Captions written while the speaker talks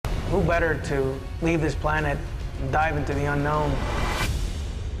Who better to leave this planet and dive into the unknown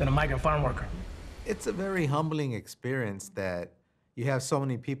than a migrant farm worker? It's a very humbling experience that you have so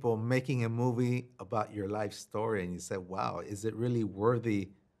many people making a movie about your life story, and you say, wow, is it really worthy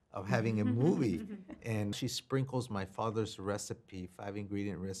of having a movie? And she sprinkles my father's recipe,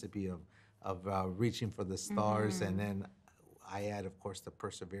 5-ingredient recipe of reaching for the stars, and then I add, of course, the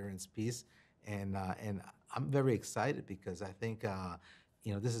perseverance piece, and I'm very excited because I think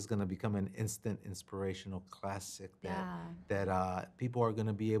this is going to become an instant inspirational classic that people are going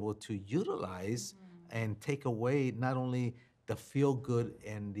to be able to utilize and take away not only the feel good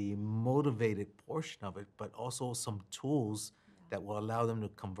and the motivated portion of it, but also some tools that will allow them to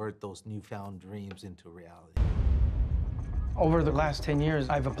convert those newfound dreams into reality. Over the last 10 years,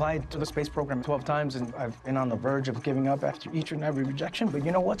 I've applied to the space program 12 times, and I've been on the verge of giving up after each and every rejection. But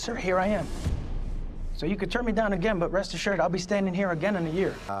you know what, sir? Here I am. So you could turn me down again, but rest assured, I'll be standing here again in a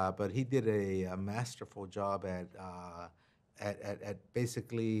year. But he did a masterful job at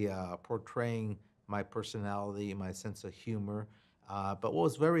basically portraying my personality, my sense of humor. But what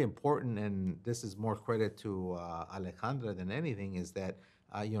was very important, and this is more credit to Alejandra than anything, is that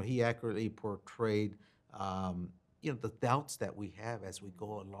he accurately portrayed the doubts that we have as we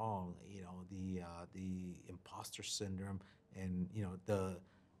go along. The imposter syndrome, and the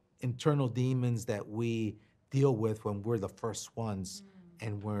internal demons that we deal with when we're the first ones,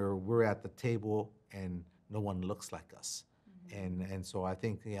 and where we're at the table and no one looks like us. And so I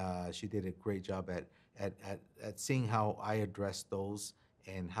think she did a great job at seeing how I addressed those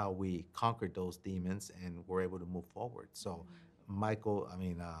and how we conquered those demons and were able to move forward. So Michael, I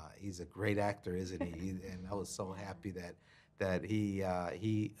mean, he's a great actor, isn't he? And I was so happy that he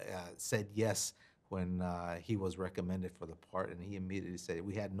said yes when he was recommended for the part, and he immediately said,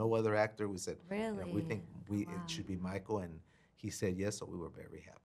 we had no other actor. We said, Really? we think it should be Michael, and he said yes, so we were very happy.